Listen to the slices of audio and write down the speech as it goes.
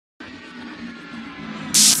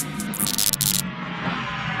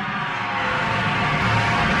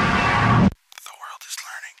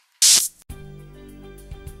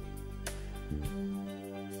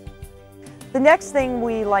The next thing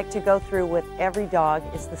we like to go through with every dog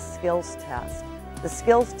is the skills test. The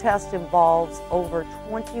skills test involves over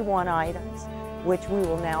 21 items, which we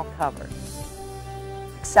will now cover.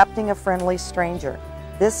 Accepting a friendly stranger.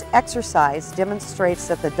 This exercise demonstrates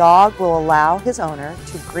that the dog will allow his owner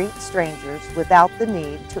to greet strangers without the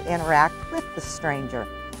need to interact with the stranger.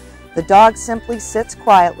 The dog simply sits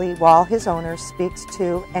quietly while his owner speaks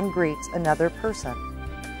to and greets another person.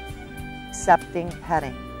 Accepting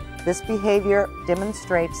petting. This behavior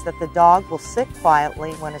demonstrates that the dog will sit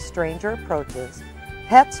quietly when a stranger approaches,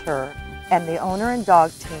 pets her, and the owner and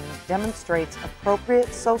dog team demonstrates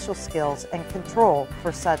appropriate social skills and control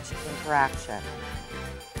for such interaction.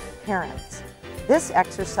 Appearance. This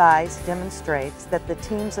exercise demonstrates that the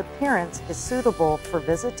team's appearance is suitable for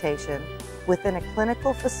visitation within a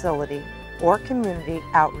clinical facility or community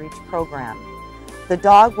outreach program. The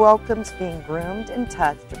dog welcomes being groomed and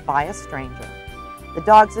touched by a stranger. The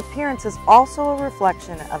dog's appearance is also a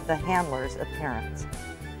reflection of the handler's appearance.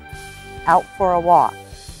 Out for a walk.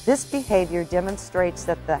 This behavior demonstrates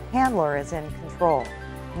that the handler is in control.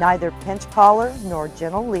 Neither pinch collar nor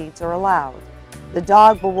gentle leads are allowed. The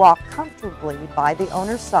dog will walk comfortably by the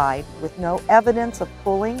owner's side with no evidence of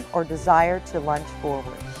pulling or desire to lunge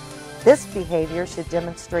forward. This behavior should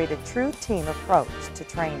demonstrate a true team approach to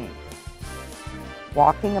training.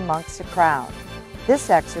 Walking amongst a crowd.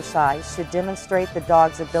 This exercise should demonstrate the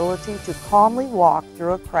dog's ability to calmly walk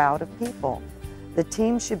through a crowd of people. The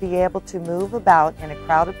team should be able to move about in a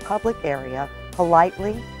crowded public area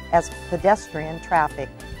politely as pedestrian traffic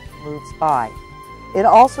moves by. It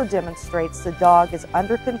also demonstrates the dog is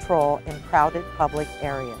under control in crowded public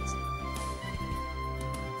areas.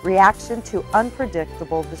 Reaction to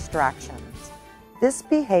unpredictable distractions. This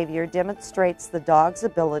behavior demonstrates the dog's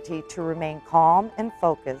ability to remain calm and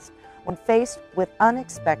focused when faced with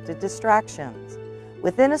unexpected distractions.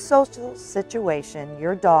 Within a social situation,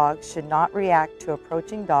 your dog should not react to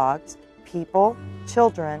approaching dogs, people,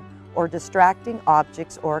 children, or distracting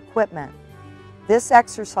objects or equipment. This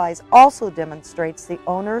exercise also demonstrates the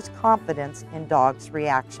owner's confidence in dog's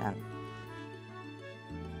reaction.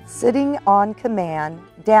 Sitting on command,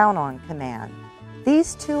 down on command.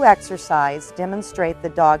 These two exercises demonstrate the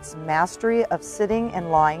dog's mastery of sitting and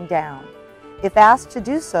lying down. If asked to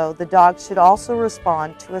do so, the dog should also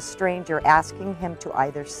respond to a stranger asking him to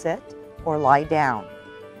either sit or lie down.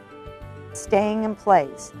 Staying in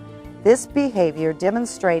place. This behavior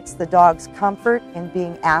demonstrates the dog's comfort in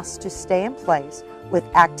being asked to stay in place with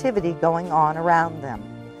activity going on around them.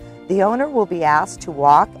 The owner will be asked to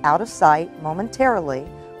walk out of sight momentarily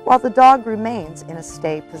while the dog remains in a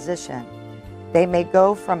stay position. They may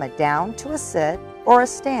go from a down to a sit or a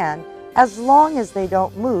stand as long as they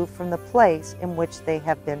don't move from the place in which they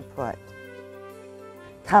have been put.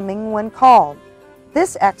 Coming when called.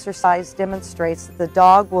 This exercise demonstrates that the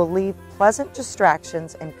dog will leave pleasant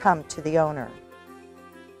distractions and come to the owner.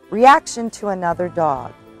 Reaction to another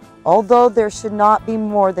dog. Although there should not be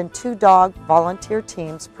more than 2 dog volunteer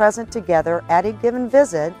teams present together at a given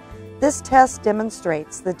visit, this test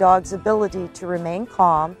demonstrates the dog's ability to remain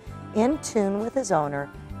calm, in tune with his owner,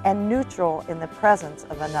 and neutral in the presence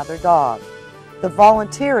of another dog. The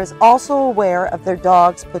volunteer is also aware of their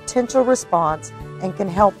dog's potential response and can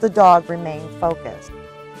help the dog remain focused.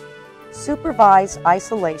 Supervised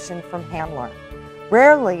isolation from handler.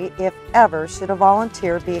 Rarely, if ever, should a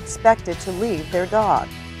volunteer be expected to leave their dog.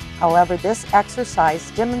 However, this exercise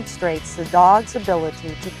demonstrates the dog's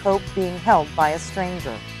ability to cope being held by a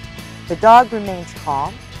stranger. The dog remains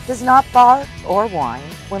calm, does not bark or whine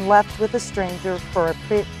when left with a stranger for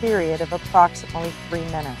a period of approximately 3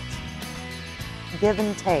 minutes. Give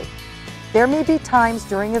and take. There may be times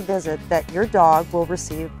during a visit that your dog will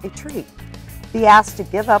receive a treat, be asked to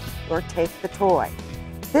give up or take the toy.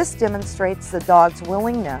 This demonstrates the dog's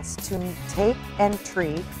willingness to take and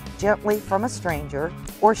treat gently from a stranger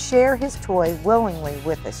or share his toy willingly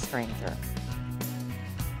with a stranger.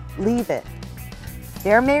 Leave it.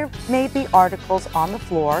 There may be articles on the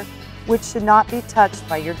floor which should not be touched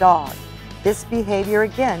by your dog. This behavior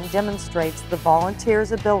again demonstrates the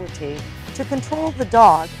volunteer's ability to control the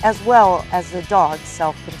dog as well as the dog's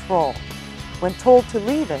self-control. When told to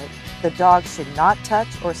leave it, the dog should not touch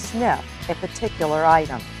or sniff a particular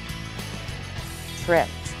item.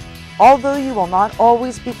 Tricks. Although you will not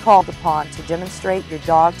always be called upon to demonstrate your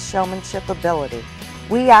dog's showmanship ability,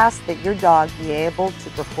 we ask that your dog be able to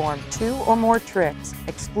perform 2 or more tricks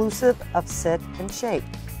exclusive of sit and shake.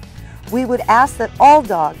 We would ask that all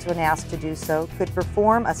dogs, when asked to do so, could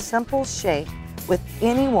perform a simple shake with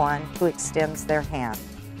anyone who extends their hand.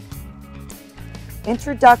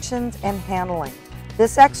 Introductions and handling.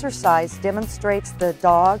 This exercise demonstrates the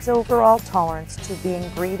dog's overall tolerance to being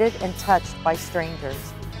greeted and touched by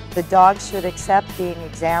strangers. The dog should accept being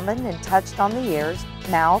examined and touched on the ears,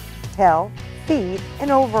 mouth, tail, feet, and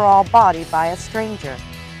overall body by a stranger.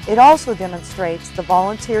 It also demonstrates the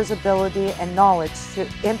volunteer's ability and knowledge to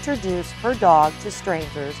introduce her dog to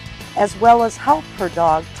strangers, as well as help her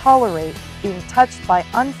dog tolerate being touched by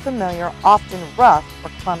unfamiliar, often rough or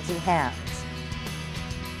clumsy hands.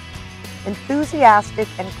 Enthusiastic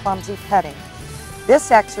and clumsy petting.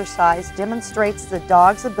 This exercise demonstrates the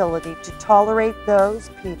dog's ability to tolerate those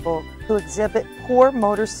people who exhibit poor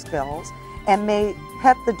motor skills and may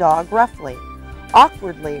pet the dog roughly,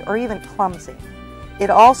 awkwardly, or even clumsy.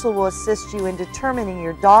 It also will assist you in determining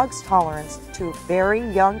your dog's tolerance to very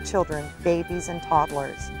young children, babies, and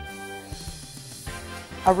toddlers.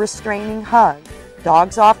 A restraining hug.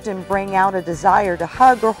 Dogs often bring out a desire to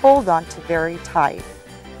hug or hold on to very tight.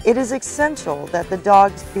 It is essential that the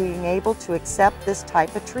dog's being able to accept this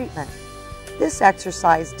type of treatment. This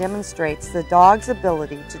exercise demonstrates the dog's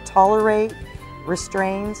ability to tolerate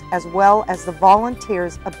restraints as well as the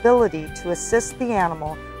volunteer's ability to assist the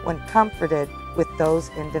animal when comforted with those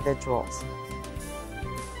individuals.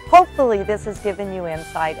 Hopefully this has given you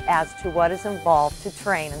insight as to what is involved to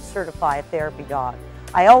train and certify a therapy dog.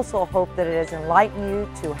 I also hope that it has enlightened you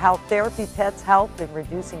to how therapy pets help in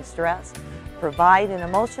reducing stress, provide an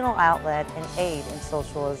emotional outlet, and aid in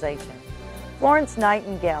socialization. Florence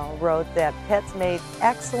Nightingale wrote that pets made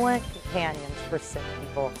excellent companions for sick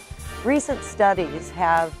people. Recent studies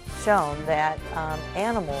have shown that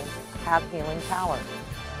animals have healing power.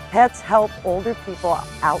 Pets help older people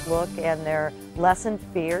outlook and their lessened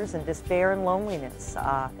fears and despair and loneliness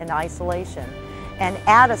and isolation, and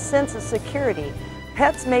add a sense of security.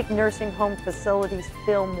 Pets make nursing home facilities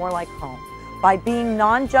feel more like home by being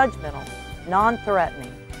non-judgmental,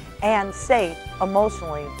 non-threatening, and safe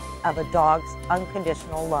emotionally of a dog's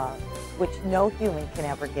unconditional love, which no human can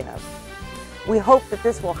ever give. We hope that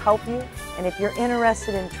this will help you, and if you're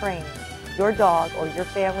interested in training your dog or your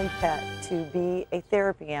family pet to be a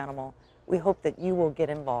therapy animal, we hope that you will get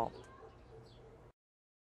involved.